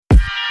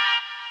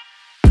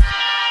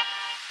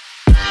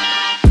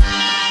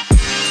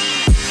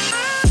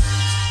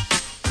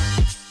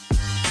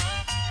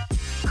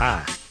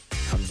Hi,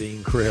 I'm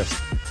Dean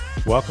Crisp.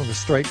 Welcome to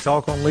Straight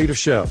Talk on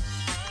Leadership.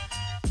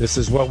 This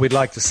is what we'd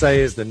like to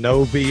say is the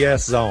no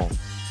BS zone,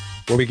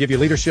 where we give you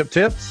leadership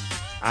tips,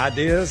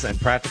 ideas, and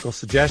practical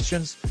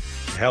suggestions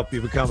to help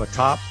you become a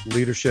top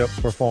leadership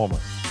performer.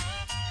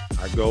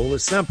 Our goal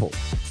is simple: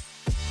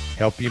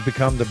 help you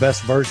become the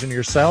best version of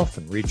yourself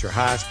and reach your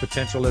highest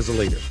potential as a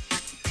leader.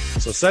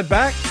 So sit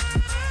back,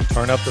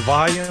 turn up the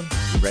volume,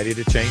 and ready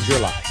to change your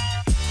life.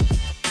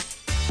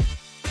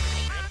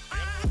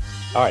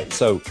 All right,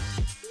 so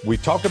we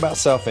talked about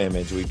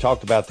self-image. We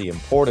talked about the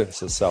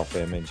importance of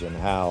self-image and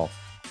how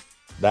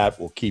that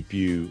will keep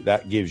you,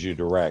 that gives you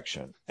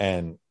direction.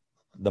 And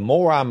the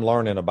more I'm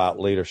learning about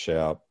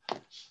leadership,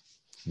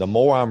 the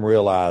more I'm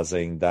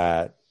realizing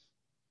that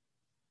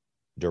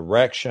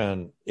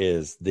direction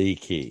is the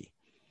key.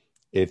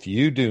 If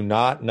you do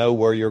not know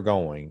where you're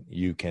going,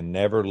 you can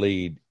never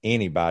lead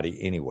anybody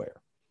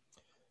anywhere.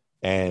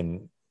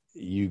 And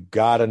you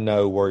got to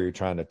know where you're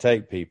trying to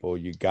take people.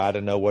 You got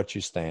to know what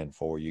you stand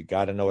for. You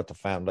got to know what the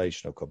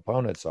foundational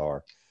components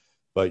are,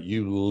 but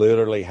you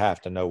literally have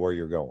to know where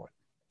you're going.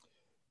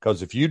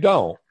 Because if you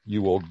don't,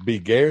 you will be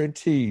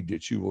guaranteed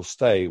that you will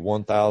stay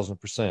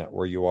 1,000%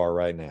 where you are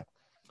right now.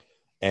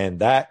 And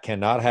that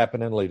cannot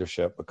happen in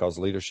leadership, because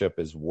leadership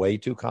is way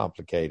too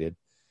complicated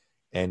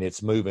and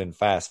it's moving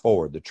fast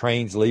forward. The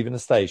train's leaving the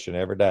station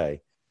every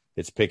day.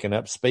 It's picking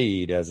up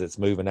speed as it's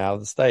moving out of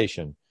the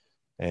station.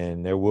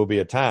 And there will be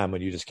a time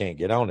when you just can't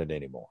get on it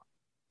anymore.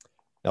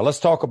 Now, let's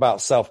talk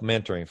about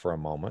self-mentoring for a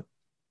moment.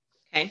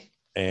 Okay.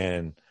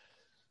 And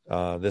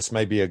this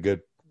may be a good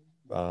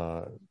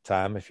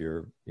time if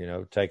you're,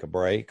 take a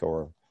break,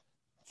 or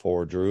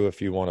for Drew,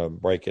 if you want to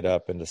break it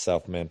up into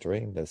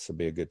self-mentoring, this would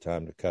be a good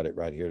time to cut it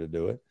right here to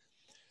do it.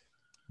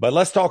 But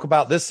let's talk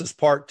about, this is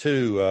part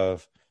 2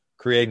 of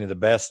creating the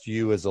best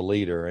you as a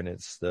leader. And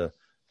it's the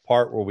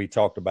part where we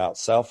talked about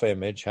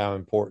self-image, how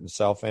important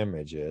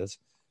self-image is.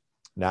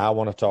 Now I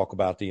want to talk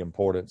about the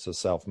importance of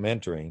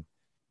self-mentoring.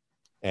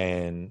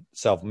 And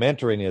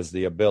self-mentoring is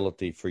the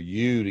ability for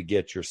you to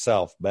get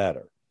yourself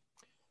better.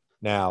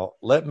 Now,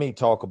 let me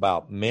talk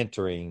about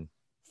mentoring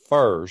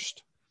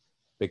first,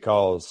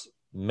 because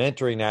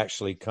mentoring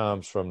actually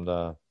comes from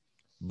the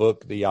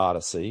book, The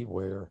Odyssey,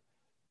 where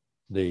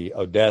the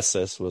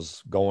Odysseus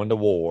was going to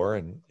war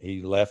and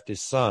he left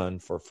his son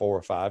for 4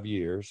 or 5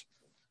 years.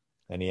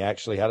 And he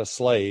actually had a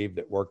slave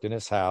that worked in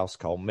his house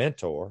called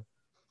Mentor.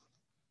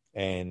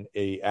 And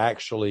he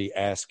actually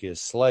asked his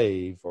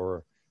slave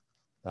to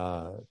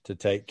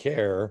take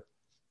care.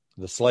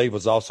 The slave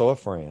was also a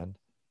friend,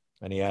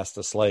 and he asked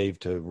the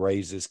slave to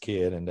raise his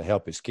kid and to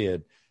help his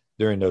kid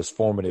during those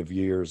formative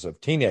years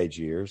of teenage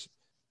years.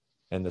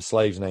 And the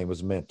slave's name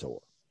was Mentor.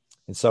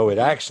 And so it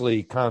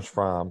actually comes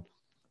from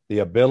the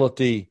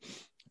ability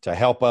to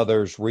help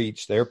others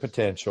reach their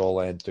potential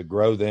and to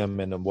grow them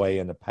in the way,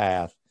 in the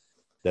path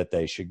that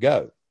they should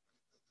go.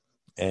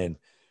 And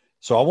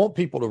so I want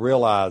people to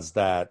realize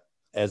that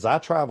as I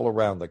travel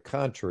around the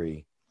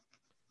country,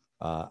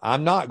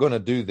 I'm not going to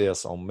do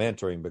this on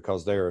mentoring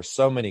because there are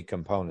so many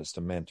components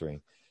to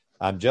mentoring.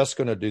 I'm just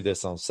going to do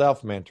this on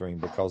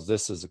self-mentoring because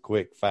this is a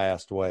quick,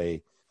 fast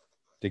way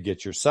to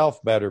get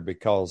yourself better,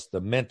 because the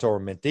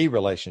mentor-mentee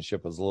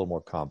relationship is a little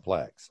more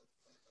complex.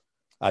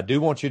 I do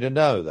want you to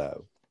know,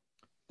 though,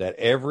 that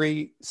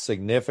every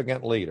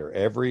significant leader,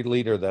 every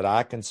leader that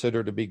I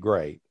consider to be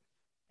great,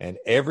 and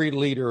every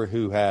leader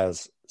who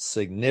has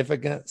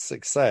significant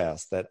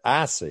success that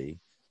I see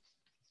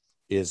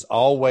is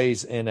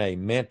always in a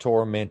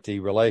mentor-mentee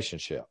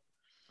relationship,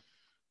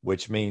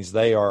 which means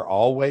they are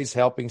always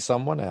helping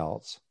someone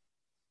else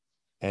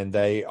and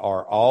they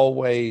are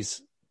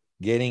always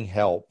getting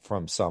help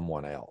from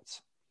someone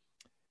else.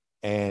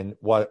 And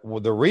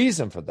the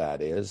reason for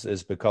that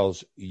is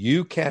because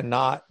you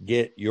cannot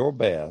get your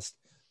best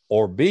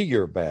or be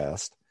your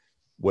best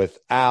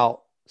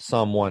without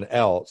someone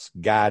else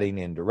guiding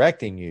and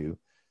directing you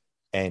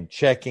and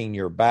checking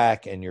your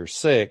back and your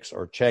 6,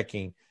 or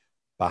checking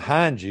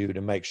behind you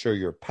to make sure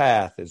your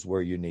path is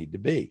where you need to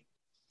be.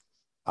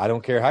 I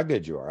don't care how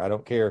good you are. I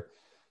don't care.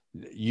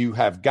 You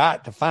have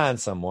got to find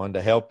someone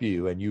to help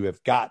you, and you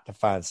have got to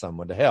find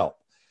someone to help.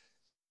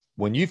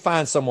 When you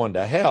find someone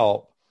to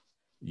help,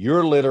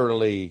 you're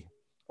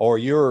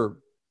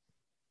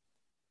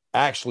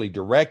actually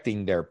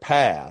directing their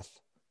path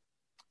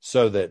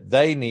so that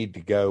they need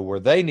to go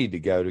where they need to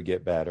go to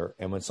get better.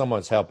 And when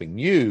someone's helping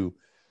you,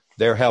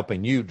 they're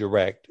helping you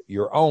direct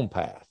your own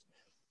path.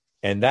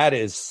 And that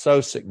is so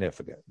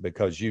significant,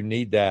 because you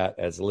need that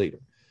as a leader.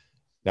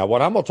 Now,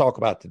 what I'm going to talk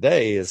about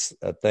today is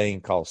a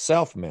thing called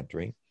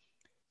self-mentoring.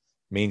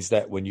 Means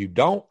that when you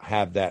don't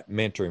have that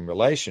mentoring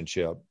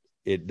relationship,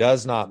 it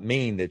does not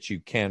mean that you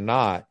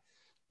cannot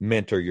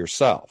mentor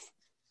yourself.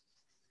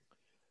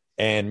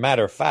 And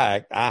matter of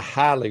fact, I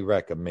highly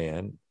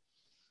recommend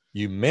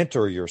you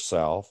mentor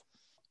yourself,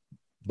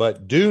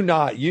 but do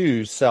not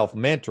use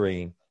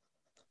self-mentoring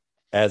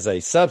as a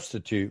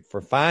substitute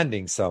for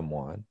finding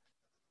someone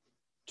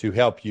to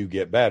help you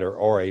get better,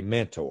 or a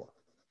mentor.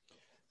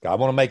 I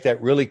want to make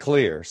that really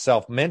clear.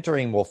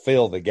 Self-mentoring will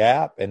fill the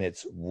gap, and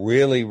it's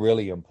really,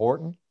 really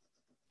important,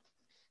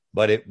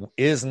 but it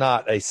is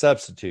not a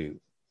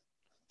substitute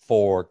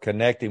for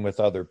connecting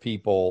with other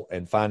people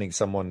and finding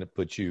someone to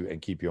put you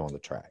and keep you on the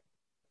track.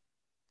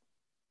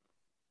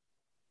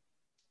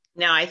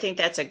 No, I think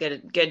that's a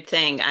good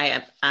thing.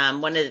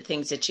 One of the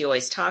things that you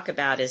always talk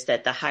about is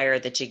that the higher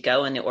that you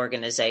go in the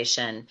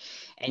organization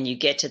and you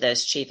get to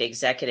those chief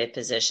executive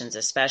positions,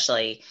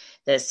 especially,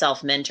 the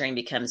self-mentoring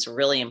becomes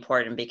really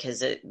important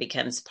because it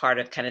becomes part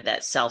of kind of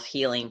that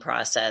self-healing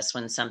process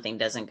when something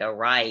doesn't go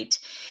right.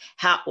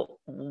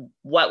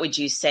 What would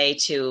you say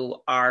to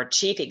our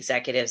chief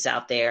executives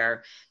out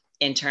there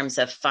in terms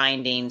of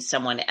finding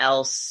someone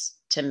else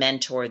to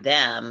mentor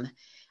them?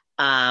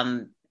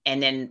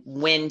 And then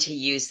when to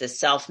use the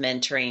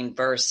self-mentoring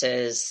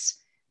versus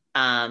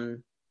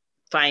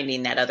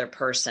finding that other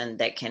person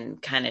that can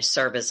kind of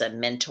serve as a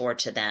mentor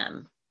to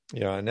them?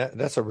 Yeah, and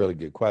that's a really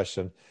good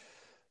question.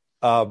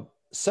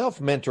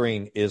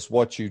 Self-mentoring is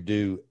what you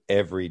do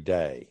every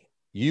day.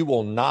 You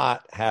will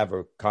not have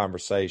a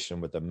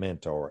conversation with a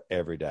mentor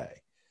every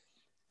day.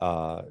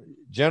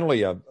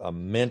 Generally, a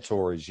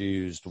mentor is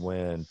used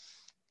when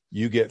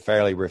you get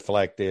fairly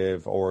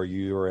reflective, or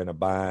you're in a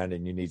bind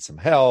and you need some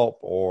help,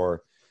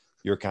 or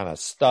you're kind of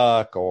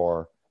stuck,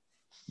 or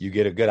you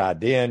get a good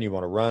idea and you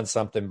want to run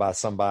something by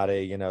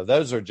somebody. You know,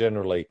 those are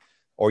generally,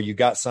 or you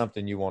got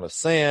something you want to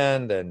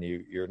send and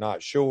you're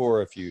not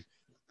sure if you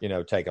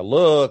take a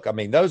look. I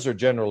mean, those are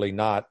generally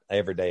not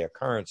everyday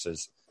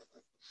occurrences,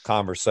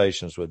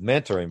 conversations with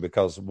mentoring,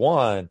 because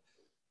one,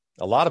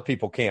 a lot of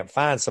people can't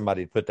find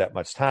somebody to put that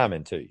much time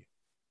into you,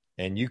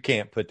 and you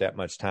can't put that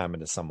much time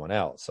into someone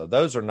else. So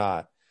those are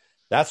not,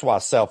 that's why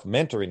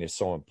self-mentoring is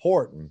so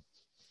important,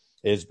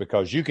 is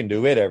because you can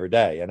do it every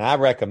day. And I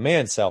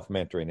recommend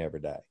self-mentoring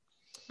every day.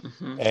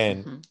 Mm-hmm,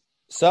 and mm-hmm.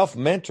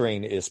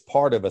 Self-mentoring is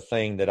part of a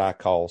thing that I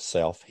call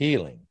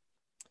self-healing.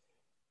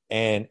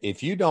 And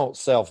if you don't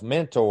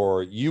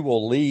self-mentor, you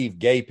will leave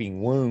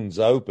gaping wounds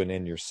open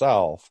in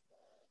yourself,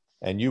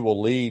 and you will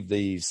leave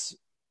these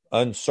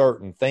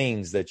uncertain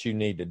things that you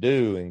need to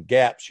do and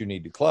gaps you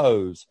need to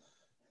close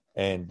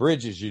and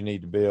bridges you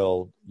need to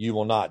build. You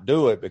will not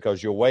do it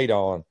because you'll wait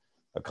on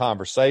a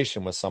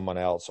conversation with someone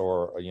else,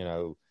 or,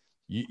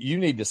 you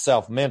need to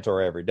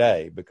self-mentor every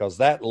day, because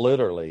that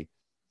literally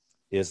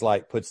is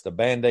like puts the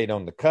Band-Aid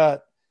on the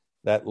cut.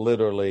 That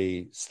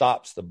literally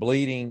stops the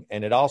bleeding.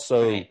 And it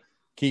also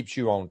keeps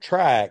you on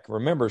track.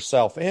 Remember,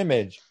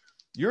 self-image,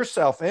 your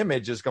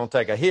self-image is going to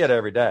take a hit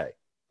every day.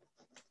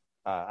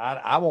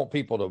 I want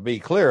people to be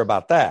clear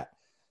about that.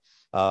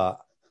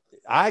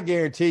 I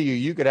guarantee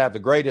you could have the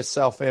greatest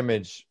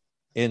self-image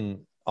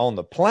on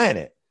the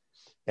planet,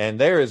 and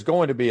there is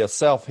going to be a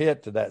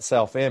self-hit to that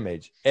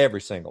self-image every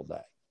single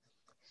day.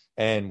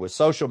 And with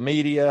social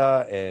media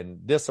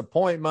and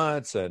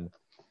disappointments and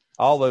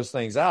all those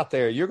things out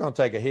there, you're going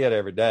to take a hit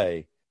every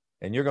day,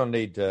 and you're going to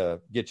need to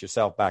get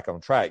yourself back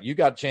on track. You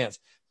got a chance.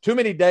 Too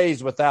many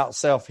days without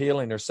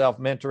self-healing or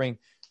self-mentoring,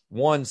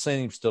 one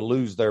seems to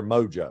lose their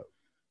mojo.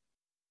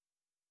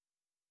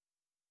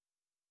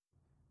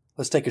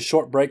 Let's take a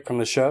short break from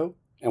the show,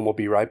 and we'll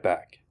be right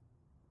back.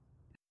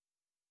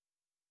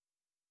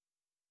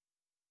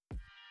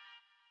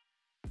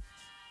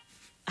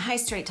 Hi,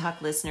 Straight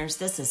Talk listeners.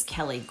 This is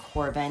Kelly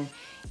Corbin.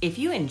 If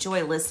you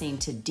enjoy listening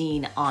to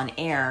Dean on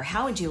air,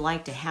 how would you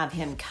like to have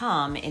him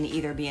come and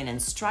either be an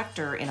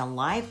instructor in a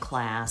live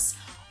class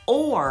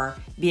or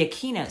be a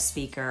keynote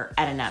speaker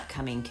at an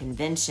upcoming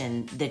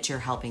convention that you're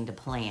helping to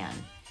plan?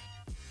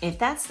 If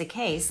that's the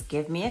case,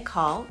 give me a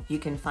call. You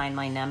can find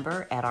my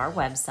number at our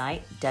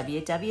website,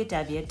 www.lhln.org,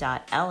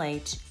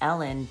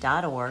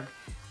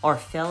 or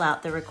fill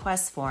out the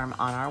request form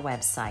on our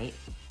website,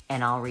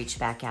 and I'll reach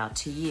back out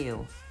to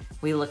you.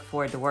 We look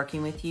forward to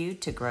working with you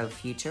to grow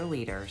future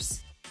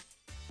leaders.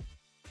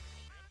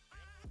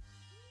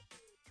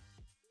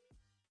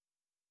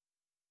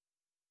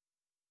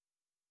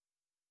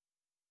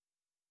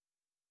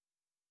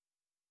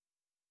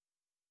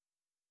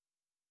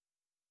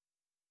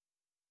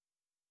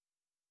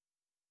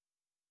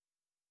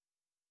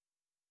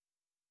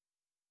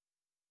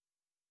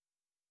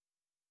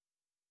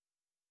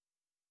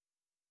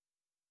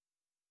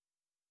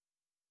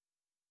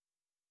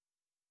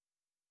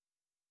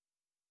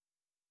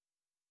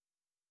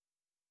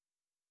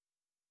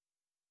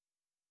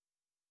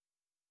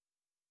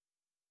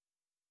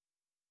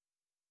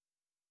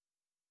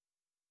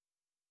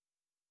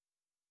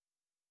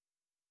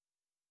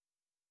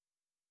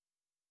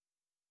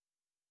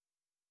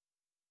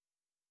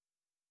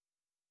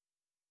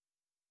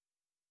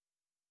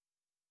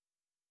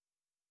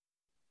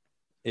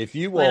 If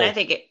you will, well, I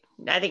think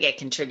it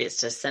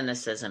contributes to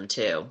cynicism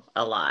too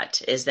a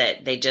lot, is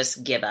that they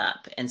just give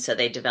up, and so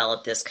they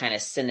develop this kind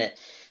of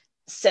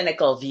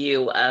cynical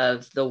view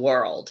of the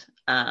world,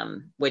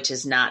 which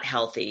is not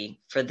healthy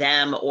for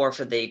them or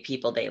for the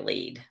people they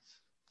lead.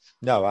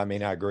 No, I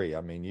mean, I agree.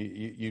 I mean,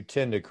 you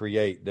tend to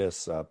create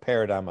this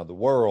paradigm of the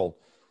world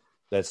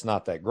that's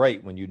not that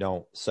great when you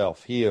don't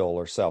self-heal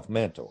or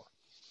self-mentor.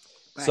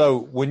 Right. So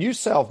when you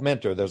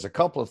self-mentor, there's a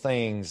couple of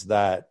things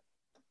that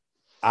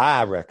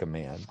I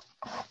recommend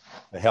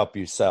to help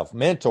you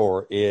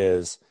self-mentor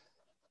is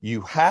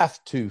you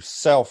have to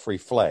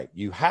self-reflect.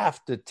 You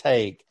have to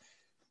take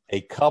a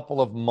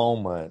couple of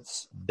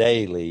moments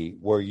daily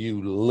where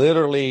you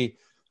literally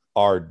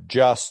are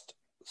just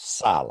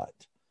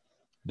silent,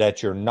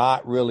 that you're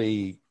not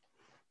really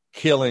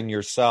killing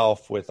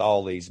yourself with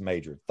all these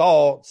major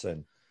thoughts,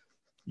 and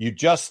you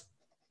just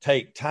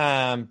take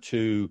time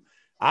to,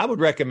 I would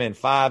recommend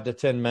 5 to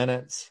 10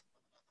 minutes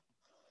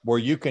where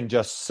you can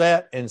just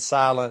sit in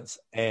silence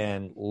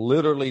and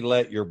literally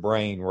let your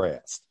brain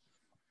rest.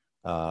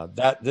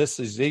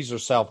 These are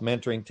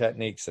self-mentoring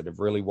techniques that have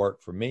really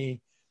worked for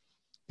me.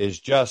 Is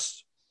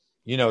just,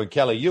 and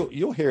Kelly,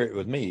 you'll hear it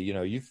with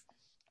me.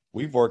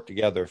 We've worked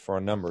together for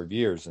a number of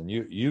years, and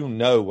you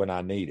know when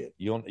I need it.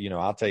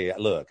 I'll tell you,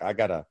 look, I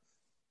gotta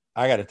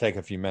take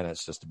a few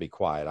minutes just to be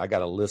quiet. I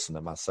gotta listen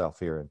to myself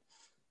here and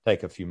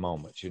take a few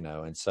moments,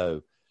 and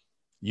so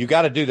you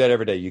got to do that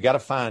every day. You got to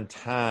find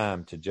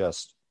time to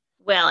just.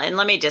 Well, and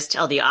let me just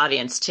tell the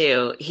audience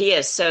too, he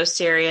is so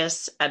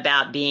serious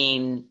about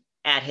being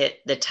at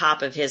the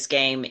top of his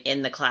game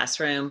in the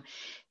classroom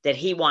that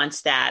he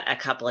wants that a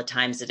couple of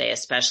times a day,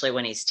 especially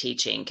when he's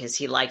teaching, because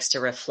he likes to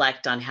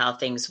reflect on how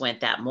things went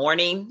that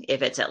morning,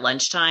 if it's at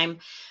lunchtime,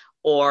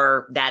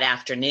 or that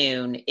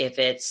afternoon, if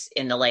it's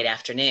in the late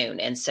afternoon.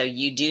 And so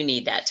you do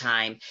need that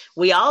time.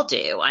 We all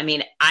do. I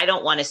mean, I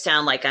don't want to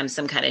sound like I'm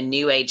some kind of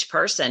new age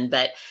person,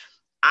 but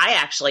I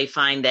actually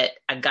find that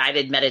a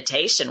guided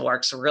meditation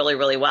works really,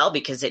 really well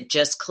because it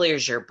just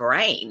clears your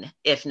brain,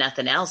 if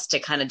nothing else, to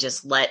kind of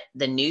just let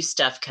the new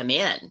stuff come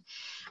in.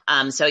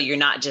 So you're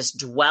not just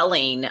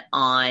dwelling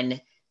on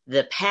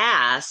the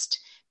past,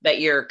 but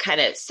you're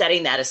kind of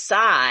setting that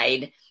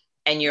aside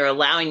and you're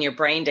allowing your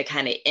brain to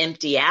kind of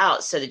empty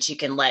out so that you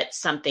can let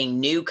something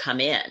new come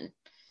in.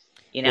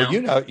 Well,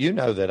 you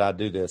know that I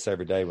do this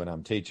every day when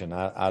I'm teaching.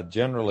 I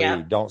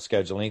generally don't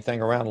schedule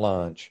anything around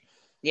lunch.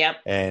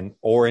 Yep.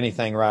 Or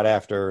anything right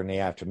after in the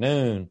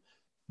afternoon,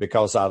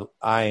 because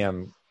I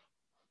am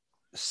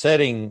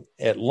sitting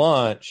at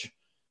lunch,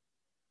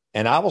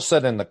 and I will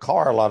sit in the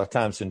car a lot of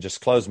times and just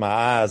close my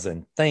eyes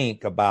and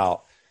think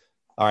about,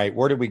 all right,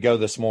 where did we go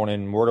this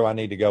morning? Where do I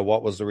need to go?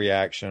 What was the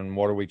reaction?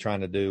 What are we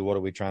trying to do? What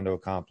are we trying to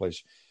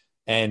accomplish?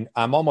 And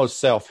I'm almost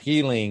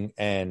self-healing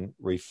and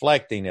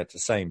reflecting at the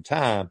same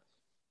time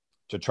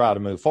to try to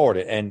move forward.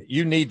 And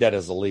you need that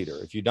as a leader.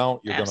 If you don't,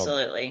 you're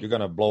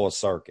going to blow a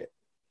circuit.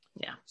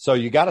 Yeah. So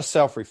you got to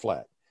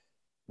self-reflect.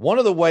 One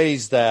of the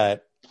ways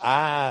that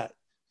I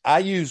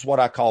use what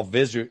I call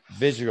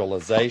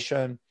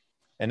visualization,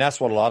 and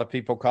that's what a lot of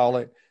people call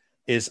it,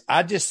 is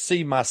I just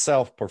see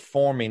myself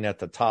performing at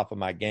the top of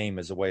my game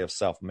as a way of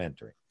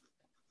self-mentoring.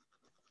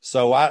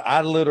 So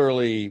I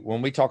literally,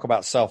 when we talk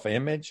about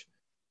self-image,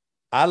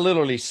 I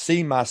literally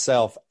see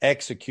myself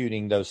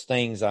executing those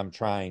things I'm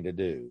trying to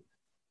do.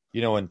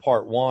 In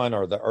part one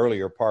or the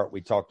earlier part,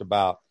 we talked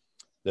about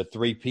the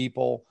 3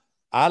 people.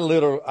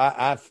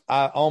 I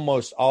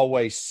almost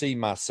always see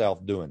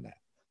myself doing that.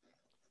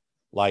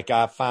 Like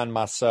I find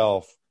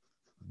myself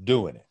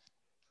doing it.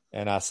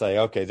 And I say,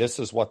 okay, this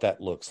is what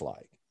that looks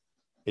like.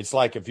 It's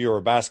like if you're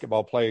a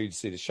basketball player, you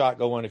see the shot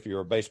going. If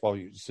you're a baseball,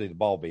 you see the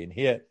ball being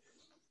hit.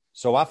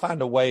 So I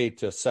find a way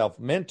to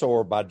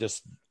self-mentor by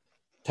just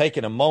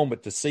taking a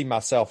moment to see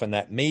myself in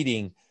that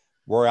meeting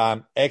where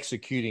I'm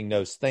executing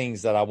those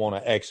things that I want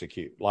to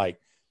execute.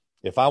 Like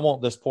if I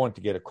want this point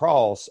to get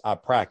across, I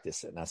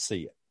practice it and I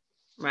see it.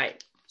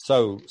 Right.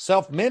 So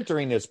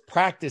self-mentoring is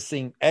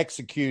practicing,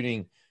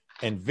 executing,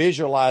 and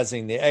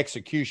visualizing the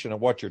execution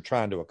of what you're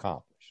trying to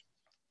accomplish.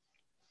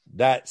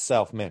 That's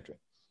self-mentoring.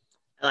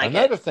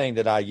 Another thing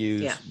that I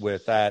use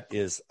with that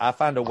is I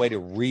find a way to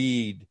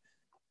read,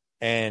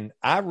 and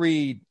I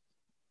read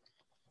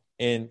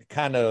in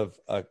kind of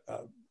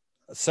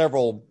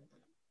several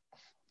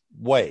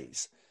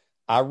ways.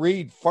 I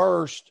read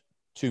first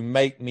to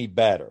make me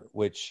better,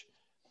 which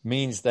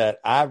means that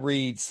I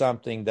read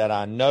something that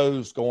I know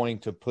is going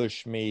to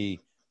push me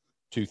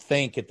to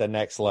think at the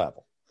next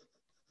level.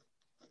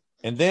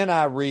 And then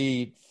I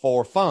read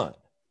for fun,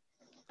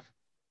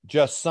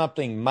 just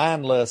something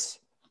mindless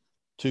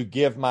to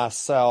give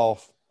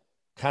myself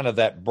kind of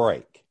that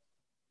break.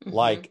 Mm-hmm.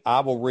 Like I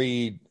will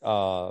read,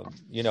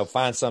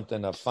 find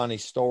something, a funny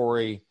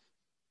story,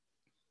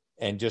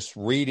 and just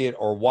read it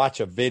or watch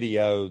a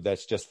video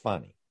that's just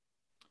funny.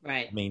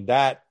 Right. I mean,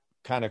 that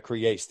kind of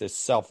creates this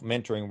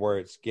self-mentoring where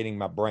it's getting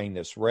my brain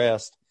this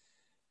rest.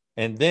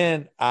 And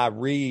then I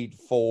read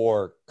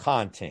for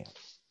content,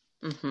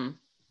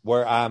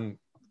 where I'm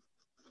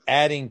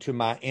adding to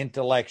my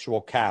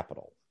intellectual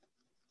capital.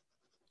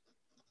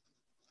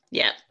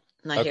 Yeah,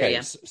 I hear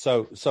you.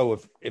 So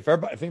if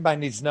anybody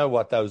needs to know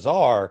what those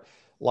are,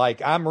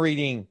 like I'm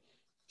reading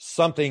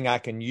something I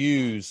can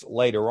use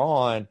later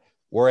on,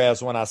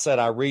 whereas when I said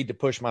I read to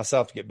push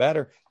myself to get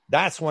better,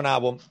 that's when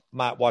I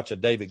might watch a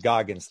David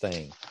Goggins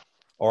thing,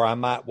 or I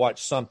might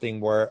watch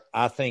something where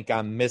I think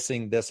I'm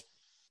missing this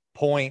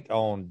point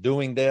on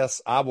doing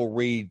this. I will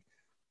read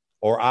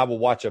or I will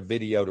watch a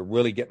video to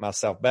really get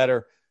myself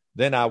better.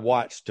 Then I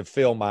watch to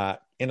fill my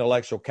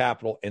intellectual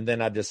capital, and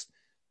then I just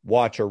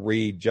watch or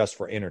read just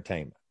for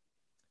entertainment.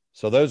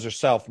 So those are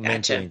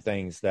self-mentoring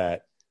things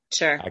that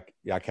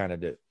I kind of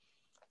do.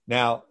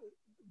 Now,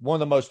 one of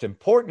the most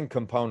important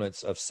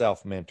components of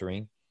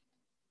self-mentoring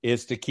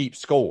is to keep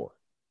score.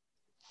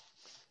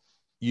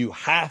 You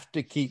have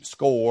to keep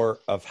score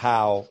of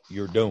how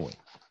you're doing.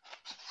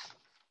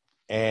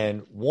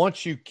 And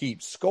once you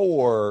keep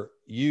score,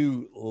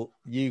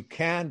 you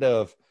kind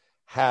of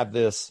have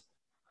this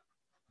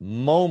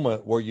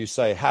moment where you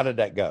say, how did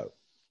that go?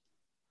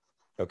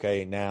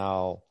 Okay,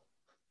 now,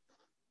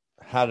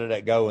 how did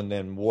that go? And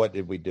then what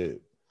did we do?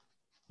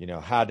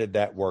 How did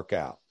that work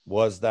out?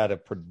 Was that a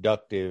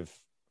productive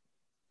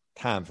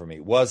time for me?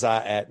 Was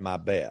I at my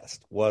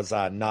best? Was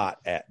I not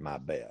at my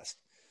best?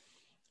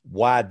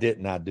 Why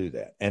didn't I do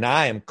that? And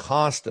I am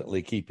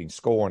constantly keeping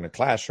score in the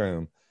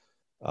classroom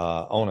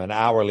on an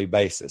hourly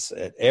basis.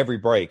 At every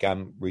break,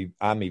 I'm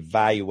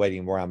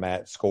evaluating where I'm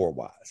at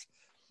score-wise.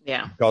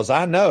 Yeah. Because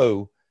I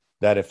know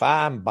that if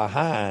I'm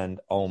behind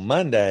on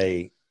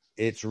Monday,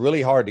 it's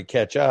really hard to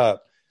catch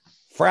up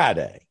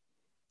Friday.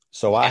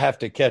 So I have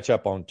to catch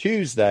up on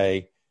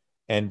Tuesday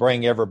and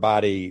bring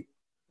everybody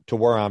to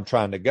where I'm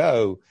trying to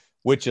go,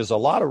 which is a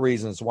lot of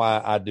reasons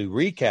why I do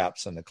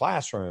recaps in the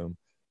classroom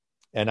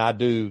and I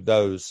do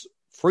those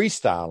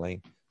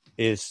freestyling,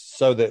 is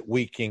so that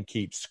we can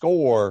keep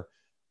score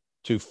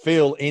to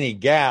fill any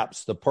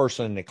gaps the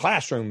person in the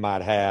classroom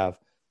might have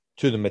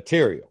to the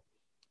material,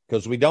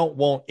 because we don't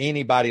want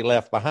anybody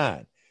left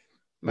behind.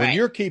 When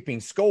you're keeping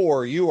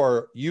score, you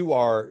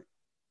are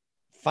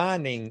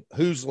finding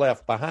who's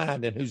left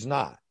behind and who's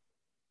not.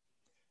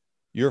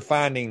 You're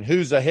finding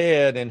who's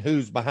ahead and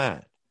who's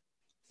behind.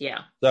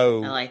 Yeah.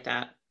 So I like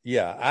that.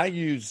 Yeah. I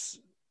use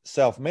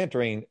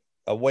self-mentoring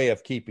a way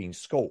of keeping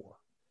score.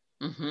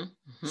 Mm-hmm.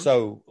 Mm-hmm.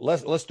 So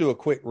let's do a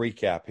quick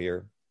recap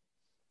here.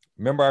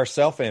 Remember, our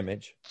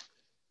self-image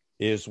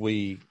is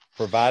we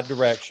provide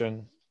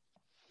direction.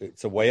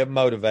 It's a way of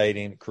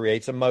motivating. It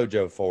creates a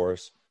mojo for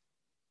us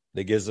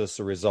that gives us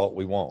the result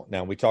we want.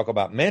 Now, we talk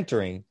about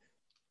mentoring.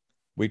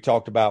 We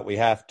talked about we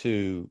have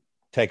to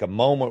take a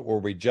moment where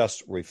we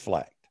just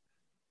reflect.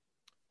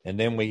 And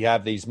then we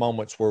have these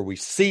moments where we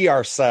see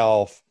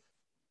ourselves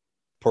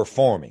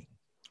performing.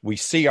 We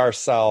see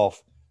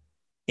ourselves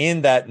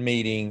in that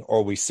meeting,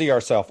 or we see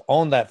ourselves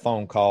on that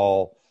phone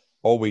call,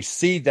 or we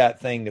see that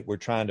thing that we're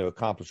trying to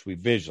accomplish. We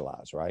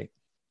visualize, right?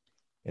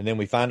 And then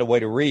we find a way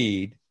to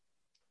read,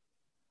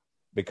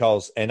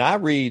 and I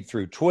read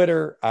through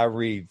Twitter, I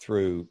read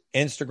through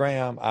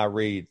Instagram, I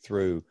read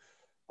through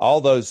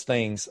all those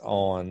things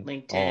on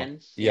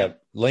LinkedIn.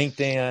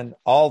 LinkedIn,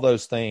 all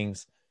those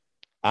things.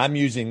 I'm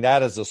using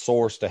that as a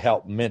source to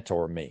help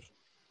mentor me.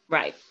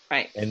 Right.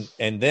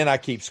 And then I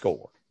keep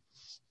score.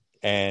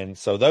 And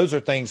so those are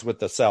things with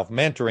the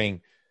self-mentoring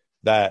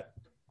and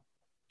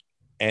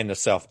the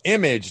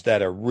self-image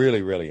that are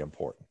really, really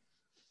important.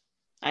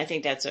 I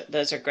think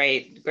those are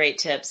great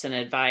tips and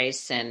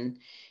advice. And,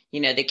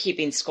 the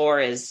keeping score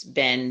has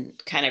been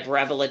kind of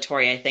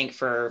revelatory, I think,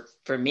 for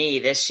me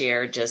this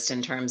year, just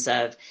in terms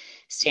of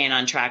staying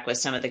on track with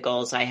some of the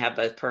goals I have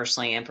both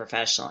personally and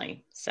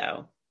professionally.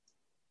 So,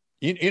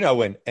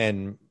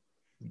 and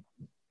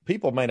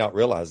people may not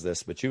realize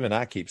this, but you and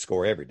I keep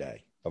score every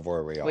day of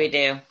where we are. We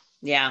do.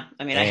 Yeah.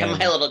 I mean, I have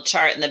my little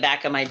chart in the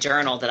back of my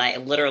journal that I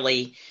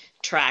literally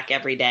track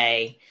every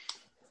day,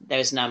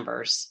 those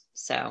numbers.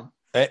 So,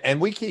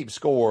 and we keep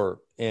score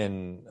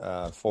in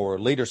for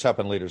Leaders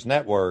Helping Leaders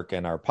Network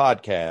and our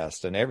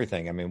podcast and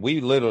everything. I mean,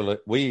 we literally,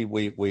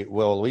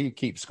 we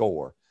keep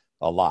score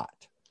a lot.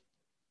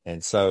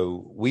 And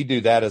so we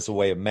do that as a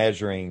way of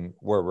measuring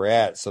where we're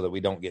at so that we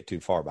don't get too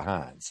far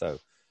behind. So,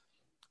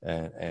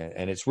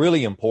 and it's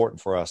really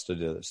important for us to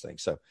do this thing.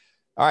 So,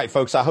 all right,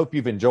 folks, I hope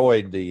you've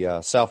enjoyed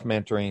the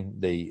self-mentoring,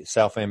 the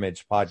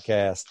self-image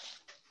podcast.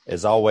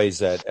 As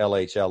always at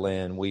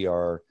LHLN, we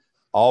are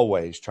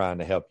always trying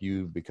to help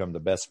you become the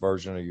best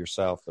version of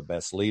yourself, the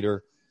best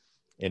leader.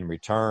 In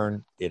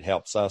return, it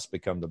helps us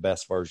become the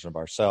best version of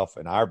ourselves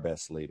and our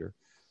best leader.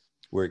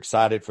 We're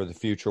excited for the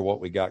future, what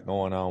we got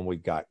going on.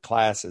 We've got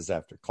classes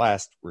after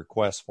class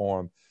requests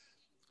for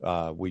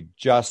them. We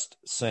just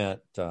sent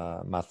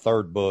my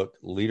third book,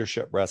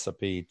 Leadership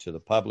Recipe, to the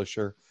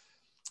publisher.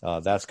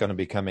 That's going to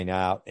be coming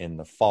out in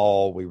the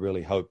fall. We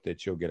really hope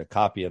that you'll get a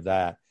copy of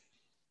that.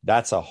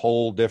 That's a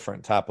whole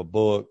different type of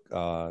book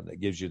that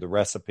gives you the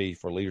recipe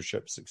for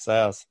leadership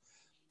success.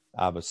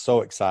 I was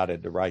so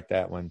excited to write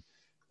that one.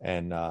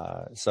 And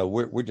so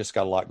we just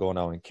got a lot going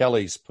on. And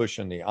Kelly's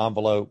pushing the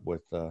envelope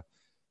with the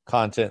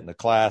content in the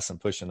class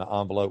and pushing the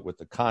envelope with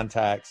the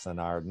contacts and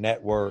our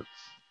network.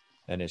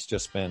 And it's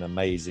just been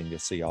amazing to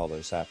see all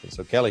this happen.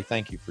 So, Kelly,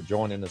 thank you for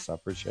joining us. I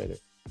appreciate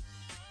it.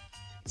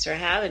 Thanks for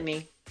having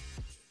me.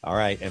 All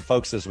right. And,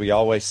 folks, as we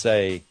always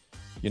say,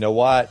 you know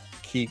what?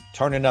 Keep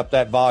turning up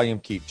that volume.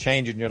 Keep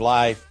changing your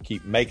life.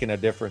 Keep making a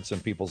difference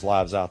in people's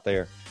lives out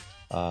there.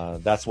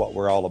 That's what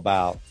we're all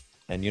about.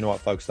 And you know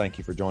what, folks? Thank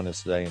you for joining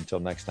us today.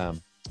 Until next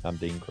time, I'm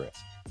Dean Chris.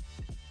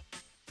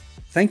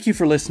 Thank you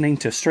for listening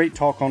to Straight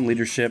Talk on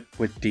Leadership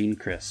with Dean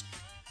Crisp.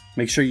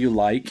 Make sure you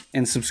like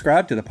and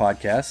subscribe to the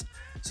podcast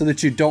so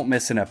that you don't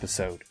miss an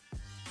episode.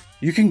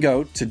 You can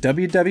go to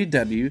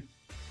www.lhln.org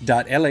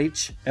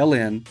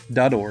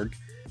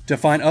to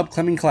find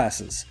upcoming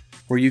classes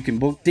where you can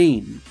book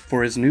Dean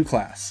for his new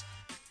class.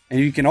 And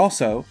you can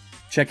also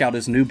check out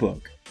his new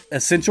book,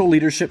 Essential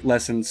Leadership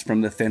Lessons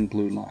from the Thin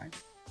Blue Line.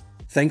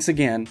 Thanks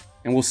again,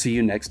 and we'll see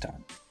you next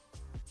time.